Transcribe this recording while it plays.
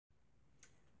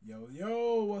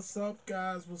Yo, what's up,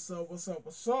 guys? What's up?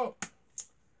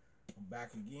 I'm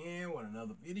back again with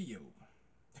another video.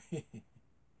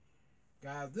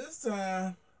 Guys, this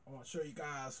time I want to show you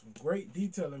guys some great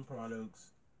detailing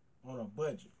products on a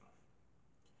budget.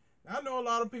 Now, I know a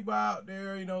lot of people out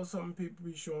there, some people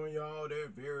be showing y'all their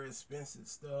very expensive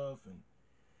stuff, and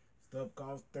stuff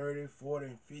costs 30, 40,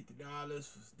 and $50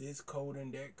 for this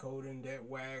coating, that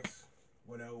wax,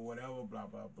 whatever, blah,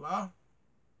 blah, blah.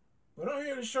 But I'm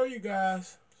here to show you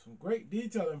guys some great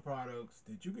detailing products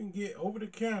that you can get over the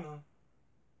counter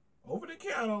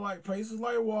like places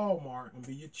like Walmart and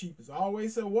be your cheapest. I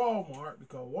always say Walmart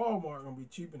because Walmart gonna be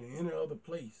cheaper than any other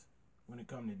place when it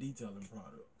comes to detailing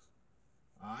products.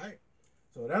 Alright?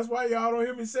 So that's why y'all don't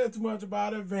hear me say too much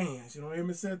about Advance. You don't hear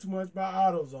me say too much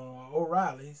about AutoZone or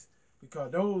O'Reilly's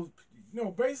because those,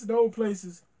 basically those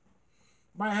places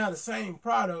might have the same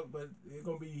product, but they're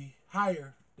gonna be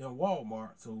higher than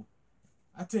Walmart. So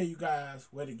I tell you guys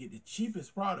where to get the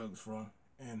cheapest products from,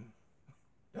 and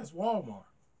that's Walmart.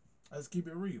 Let's keep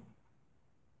it real.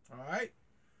 All right.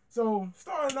 So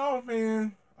starting off,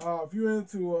 man, if you're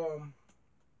into,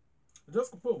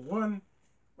 just gonna put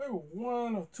maybe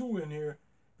one or two in here.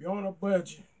 If you're on a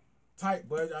budget, tight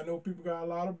budget, I know people got a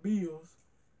lot of bills.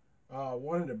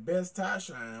 One of the best tie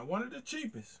shine, one of the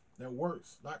cheapest that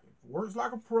works like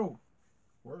a pro.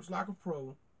 Works like a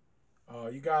pro.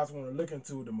 You guys want to look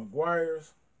into the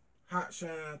Meguiar's Hot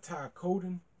Shine Tie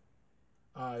Coating.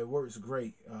 It works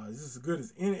great. This is as good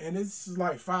as any, and this is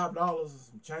like $5 and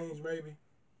some change maybe,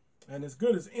 and as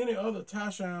good as any other tie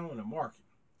shine on the market.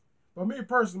 But me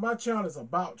personally, my channel is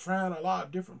about trying a lot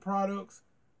of different products,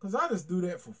 cause I just do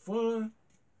that for fun.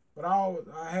 But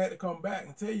I had to come back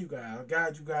and tell you guys,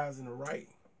 guide you guys in the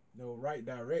right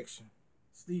direction.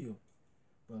 Still,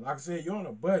 but like I said, you're on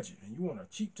a budget and you want a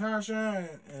cheap tie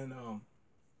shine and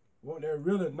want that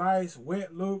really nice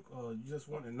wet look, or you just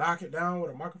want to knock it down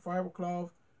with a microfiber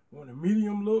cloth, want a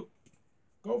medium look,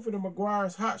 go for the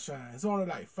Meguiar's Hot Shine. It's only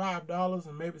like $5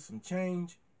 and maybe some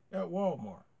change at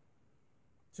Walmart.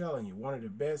 Telling you, one of the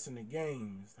best in the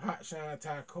game is Hot Shine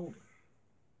Tie Coating.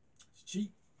 It's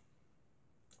cheap.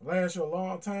 Lasts you a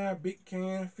long time, big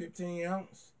can, 15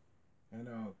 ounce. And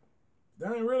they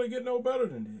ain't really get no better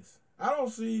than this. I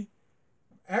don't see.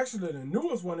 Actually, the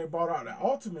newest one they bought out, the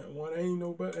ultimate one,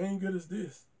 ain't good as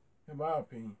this, in my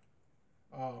opinion.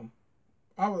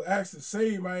 I would actually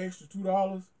save my extra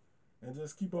 $2 and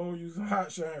just keep on using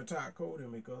Hot Shine Tie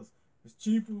Coating because it's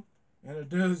cheaper and it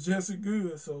does just as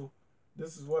good. So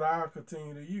this is what I'll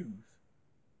continue to use.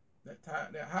 That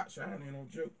Hot Shine ain't no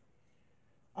joke.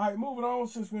 All right, moving on.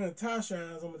 Since we're in tie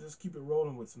shines, I'm gonna just keep it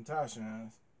rolling with some tie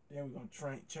shines. Then we're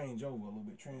gonna change over a little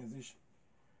bit, transition.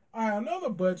 All right, another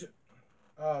budget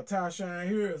tie shine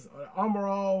here is Armor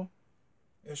All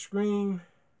Extreme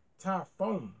Tie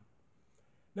Foam.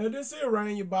 Now this here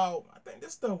ran you about, I think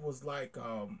this stuff was like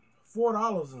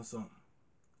 $4 and something.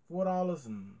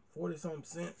 $4.40 something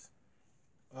cents.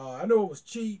 I know it was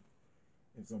cheap.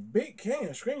 It's a big can,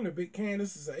 extremely big can.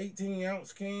 This is an 18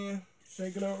 ounce can.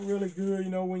 Shake it up really good,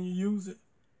 when you use it.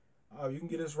 You can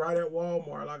get this right at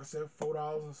Walmart. Like I said,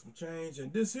 $4 and some change.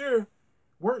 And this here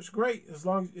works great as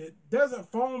long as it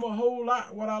doesn't foam a whole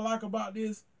lot. What I like about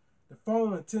this, the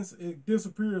foam it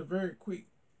disappears very quick.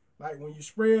 Like when you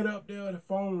spray it up there, the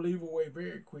foam leave away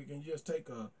very quick, and you just take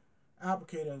a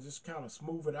applicator and just kind of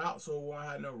smooth it out so it won't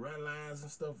have no run lines and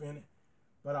stuff in it.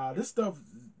 But this stuff,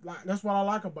 that's what I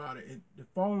like about it. The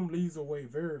foam leaves away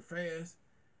very fast.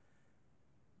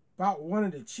 About one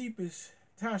of the cheapest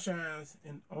tie shines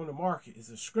on the market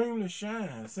is a Screamless Shine.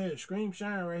 I said Scream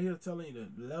Shine right here, telling you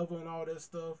the level and all that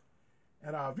stuff.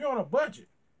 And if you're on a budget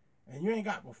and you ain't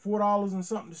got but $4 and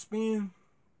something to spend,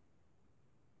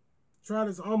 try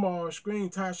this Armor All Extreme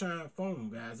Tie Shine Foam,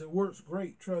 guys. It works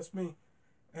great, trust me.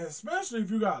 And especially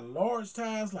if you got large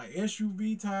tires like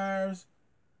SUV tires,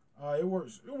 it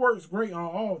works great on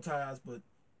all tires. But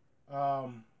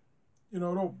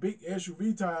those big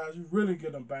SUV tires, you really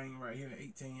get them banging right here at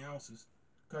 18 ounces.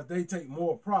 Because they take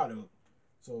more product.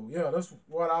 So, yeah, that's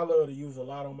what I love to use a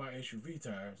lot on my SUV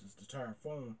tires is the tire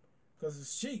foam. Because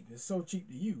it's cheap. It's so cheap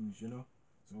to use,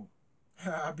 So,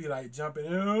 I'll be like jumping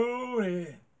in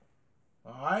there.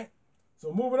 Alright?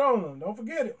 So, moving on. Don't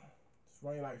forget it. It's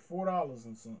running like $4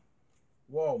 and some.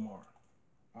 Walmart.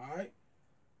 Alright?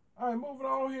 Alright, moving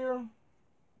on here.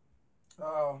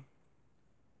 Now,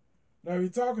 if you're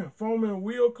talking foaming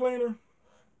wheel cleaner,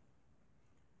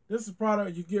 this is a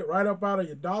product you get right up out of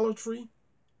your Dollar Tree.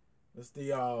 It's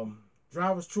the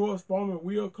Driver's Choice Foaming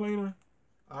Wheel Cleaner.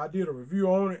 I did a review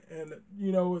on it, and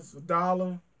it's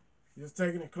 $1. You're just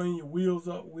taking and clean your wheels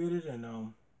up with it,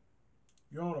 and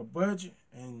you're on a budget,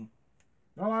 and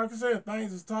Now, like I said,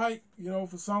 things is tight,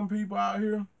 for some people out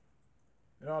here.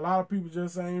 A lot of people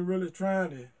just ain't really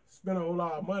trying to spend a whole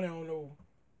lot of money on those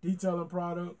detailing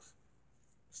products.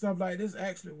 Stuff like this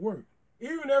actually work.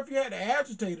 Even if you had to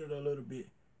agitate it a little bit,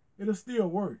 it'll still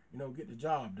work, get the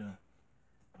job done.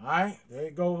 All right, there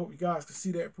you go. Hope you guys can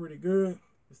see that pretty good.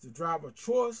 It's the Driver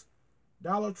Choice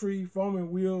Dollar Tree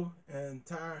Foaming Wheel and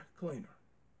Tire Cleaner.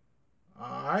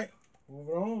 All right,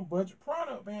 moving on. Budget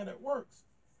product, man, that works.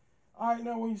 All right,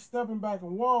 now when you're stepping back in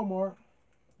Walmart,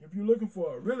 if you're looking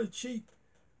for a really cheap,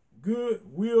 good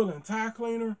wheel and tire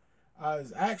cleaner,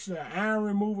 it's actually an iron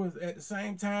remover at the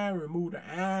same time. Remove the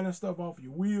iron and stuff off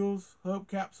your wheels,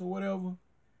 hubcaps or whatever.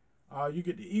 You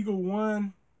get the Eagle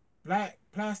One black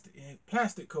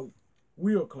plastic coat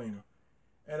wheel cleaner.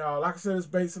 And like I said, it's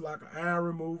basically like an iron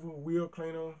remover, wheel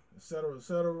cleaner, etc.,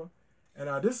 etc.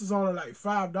 And this is only like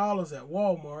 $5 at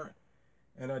Walmart.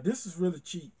 And this is really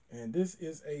cheap. And this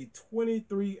is a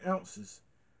 23 ounces.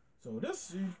 So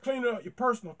this, you clean up your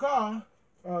personal car,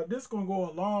 this going to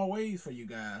go a long ways for you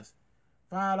guys.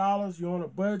 $5, you're on a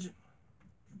budget.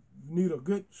 You need a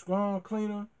good, strong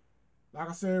cleaner. Like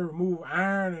I said, remove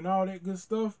iron and all that good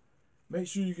stuff. Make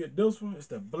sure you get this one. It's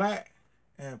the black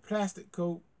and plastic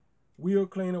coat wheel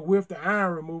cleaner with the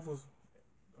iron removers.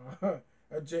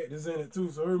 Eject is in it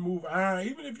too, so remove iron.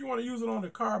 Even if you want to use it on the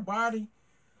car body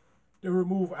to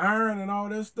remove iron and all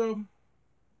that stuff,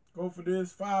 go for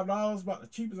this. $5, about the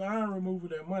cheapest iron remover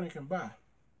that money can buy.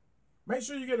 Make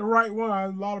sure you get the right one. A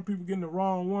lot of people getting the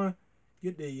wrong one.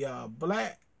 Get the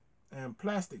black and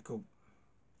plastic coat.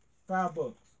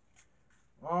 $5.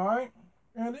 All right,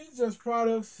 and these just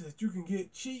products that you can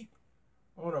get cheap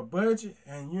on a budget,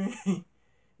 and you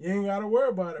ain't got to worry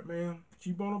about it, man.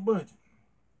 Cheap on a budget.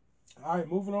 All right,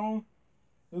 moving on.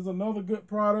 There's another good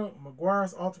product,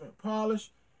 Meguiar's Ultimate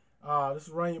Polish. This is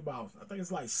running about, I think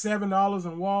it's like $7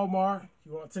 in Walmart.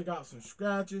 You want to take out some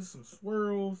scratches, some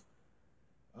swirls,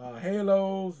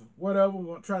 halos, whatever.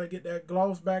 Want to try to get that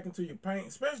gloss back into your paint,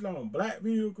 especially on black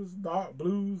vehicles, dark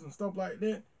blues and stuff like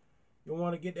that. You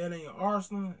want to get that in your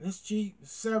arsenal. It's cheap.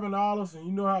 It's $7, and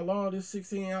you know how long this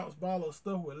 16-ounce bottle of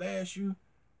stuff will last you.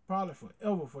 Probably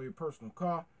forever for your personal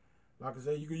car. Like I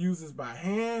said, you can use this by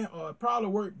hand, or it probably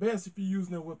work best if you're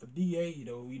using it with a DA,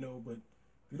 though, but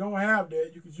if you don't have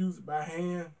that, you can use it by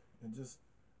hand and just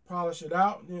polish it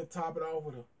out and then top it off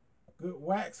with a good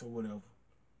wax or whatever.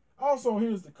 Also,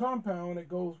 here's the compound that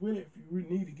goes with it. If you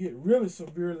need to get really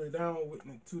severely down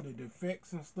to the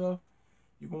defects and stuff,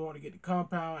 you're going to want to get the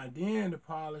compound and then the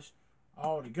polish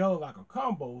all together like a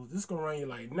combo. This is going to run you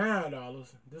like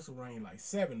 $9. This will run you like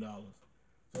 $7.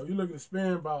 So you're looking to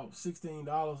spend about $16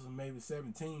 or maybe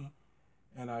 $17.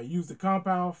 And use the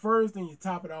compound first, then you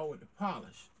top it all with the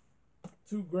polish.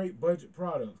 Two great budget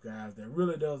products, guys, that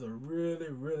really does a really,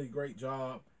 really great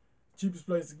job. Cheapest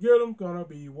place to get them going to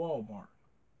be Walmart.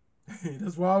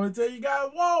 That's why I would tell you guys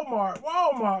Walmart,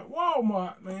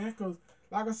 man. Because,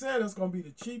 like I said, that's going to be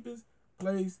the cheapest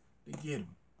place to get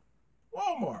them.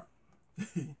 Walmart.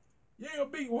 You ain't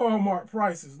going to beat Walmart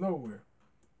prices nowhere.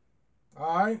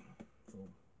 All right. So,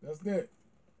 that's that.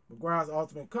 Meguiar's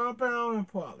Ultimate Compound and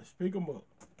Polish. Pick them up.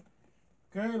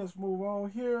 Okay, let's move on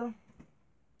here.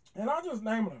 And I'm just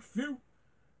naming a few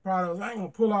products. I ain't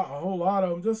going to pull out a whole lot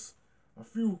of them. Just a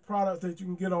few products that you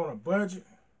can get on a budget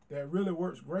that really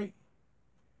works great.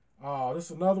 This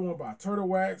is another one by Turtle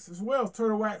Wax, as well as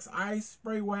Turtle Wax Ice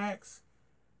Spray Wax.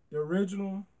 The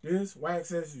original, this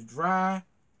wax as you dry.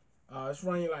 It's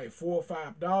running like $4 or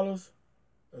 $5.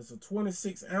 It's a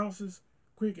 26 ounces,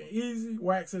 quick and easy.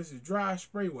 Wax as you dry,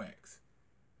 spray wax.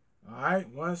 All right,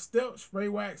 one step, spray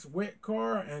wax, wet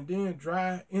car, and then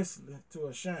dry instantly to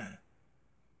a shine.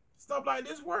 Stuff like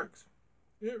this works.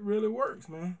 It really works,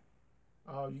 man.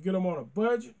 You get them on a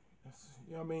budget.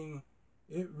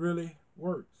 It really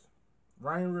works.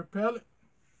 Rain repellent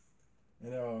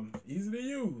and easy to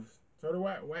use. Turtle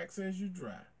Wax as you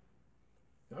dry.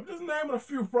 I'm just naming a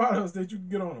few products that you can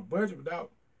get on a budget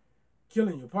without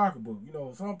killing your pocketbook.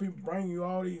 Some people bring you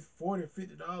all these $40,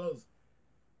 $50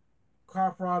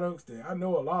 car products that I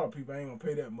know a lot of people ain't gonna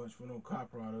pay that much for no car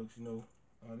products.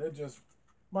 They just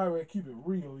might well keep it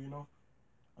real.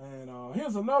 And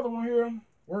here's another one here.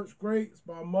 Works great. It's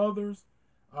by Mother's.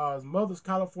 It's Mother's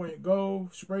California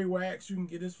Gold Spray Wax. You can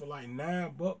get this for like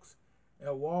 $9 at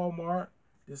Walmart.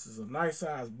 This is a nice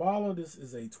size bottle. This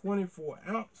is a 24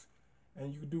 ounce.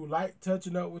 And you can do light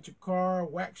touching up with your car,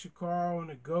 wax your car on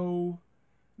the go.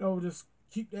 Just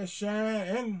keep that shine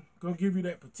and gonna give you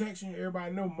that protection.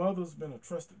 Everybody know Mother's been a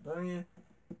trusted brand.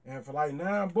 And for like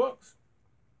 $9,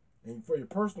 and for your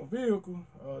personal vehicle,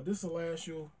 this will last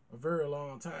you a very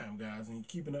long time, guys. And you're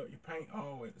keeping up your paint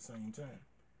all at the same time.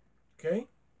 Okay.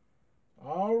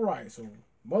 All right. So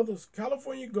Mother's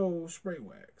California Gold spray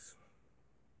wax.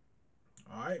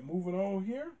 All right. Moving on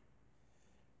here.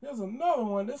 There's another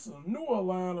one. This is a newer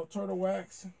line of Turtle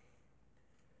Wax.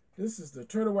 This is the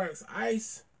Turtle Wax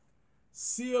Ice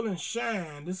Seal and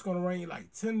Shine. This is going to run you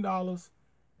like $10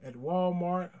 at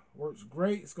Walmart. Works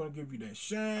great. It's going to give you that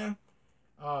shine.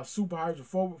 Super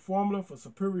hydrophobic formula for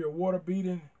superior water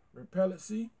beating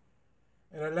repellency.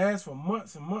 And it lasts for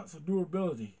months and months of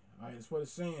durability. All right, that's what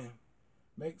it's saying.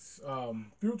 Makes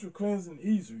future cleansing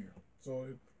easier. So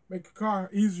it makes your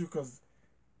car easier because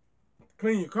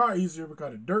clean your car easier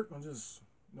because the dirt will just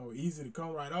easy to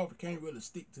come right off. It can't really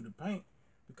stick to the paint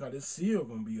because this seal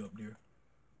gonna be up there.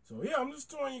 So yeah, I'm just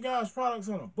throwing you guys products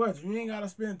on a budget. You ain't gotta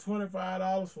spend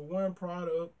 $25 for one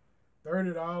product,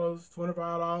 $30,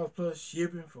 $25 plus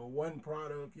shipping for one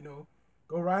product.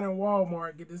 Go right in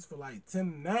Walmart, get this for like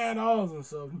 $9 and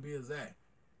something, be exact.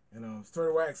 And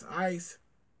Turtle Wax Ice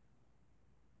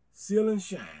Seal and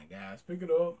Shine, guys. Pick it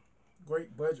up.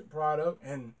 Great budget product,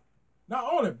 and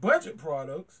not only budget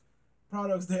products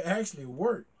that actually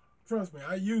work. Trust me,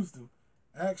 I used them.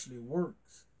 Actually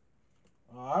works.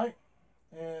 All right.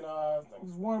 And I think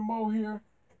there's one more here.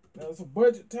 Now, it's a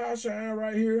budget tie shine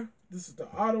right here. This is the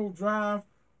auto drive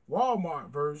Walmart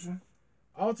version.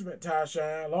 Ultimate tie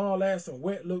shine, long lasting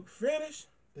wet look finish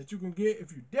that you can get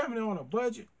if you're definitely on a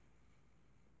budget.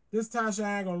 This tie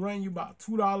shine gonna run you about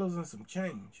 $2 and some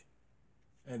change.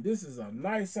 And this is a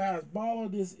nice size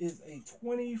baller. This is a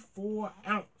 24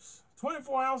 ounce.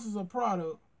 24 ounces of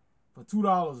product for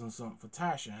 $2 and something for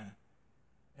tie shine.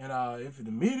 And if it's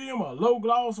a medium or low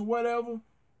gloss or whatever,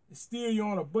 it's still you're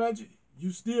on a budget.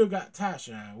 You still got tie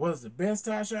shine. What's the best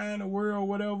tie shine in the world or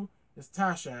whatever? It's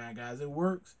tie shine, guys. It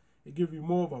works. It gives you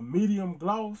more of a medium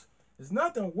gloss. It's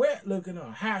nothing wet looking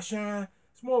or high shine.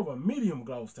 It's more of a medium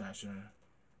gloss tie shine.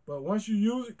 But once you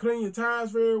use it, clean your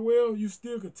tires very well, you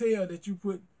still can tell that you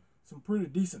put some pretty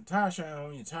decent tie shine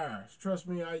on your tires. Trust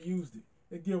me, I used it.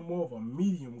 It gives more of a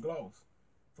medium gloss.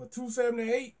 For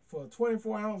 $2.78 for a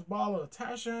 24 ounce bottle of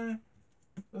tie shine,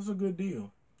 that's a good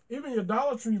deal. Even your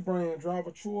Dollar Tree brand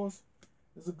Driver Choice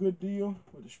is a good deal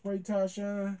with the spray tie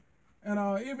shine.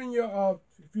 And even your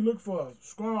if you look for a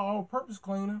strong all-purpose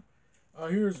cleaner,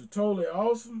 here's a Totally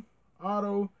Awesome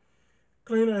auto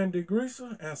cleaner and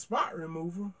degreaser and spot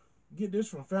remover. Get this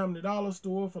from Family Dollar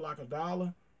store for like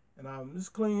 $1. And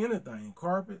just clean anything: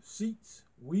 carpet, seats,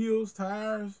 wheels,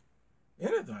 tires,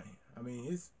 anything. I mean,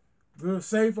 it's good,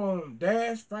 safe on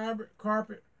dash, fabric,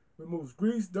 carpet, removes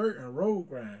grease, dirt, and road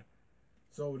grind.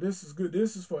 So this is good.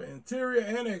 This is for interior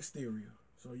and exterior.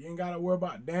 So you ain't got to worry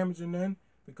about damaging nothing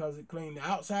because it cleans the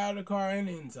outside of the car and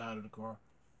the inside of the car.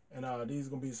 And these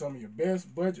are going to be some of your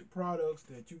best budget products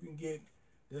that you can get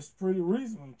that's pretty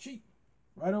reasonable and cheap.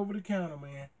 Right over the counter,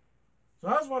 man. So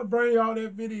I just want to bring y'all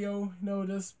that video,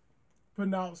 just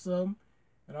putting out something.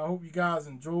 And I hope you guys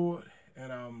enjoyed.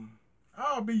 And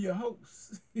I'll be your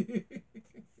host.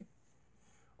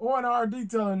 O&R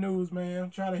Detailing News, man.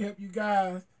 I'm trying to help you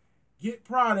guys get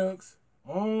products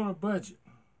on a budget.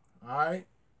 Alright?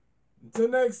 Until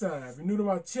next time, if you're new to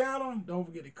my channel, don't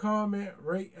forget to comment,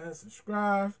 rate, and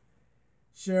subscribe.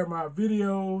 Share my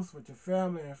videos with your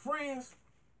family and friends.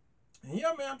 And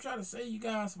yeah, man, I'm trying to save you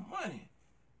guys some money.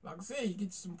 Like I said, you get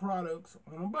you some products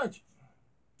on a budget.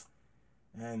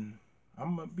 And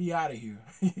I'm going to be out of here.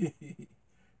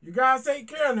 You guys take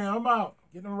care now. I'm out.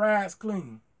 Get them rides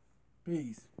clean.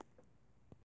 Peace.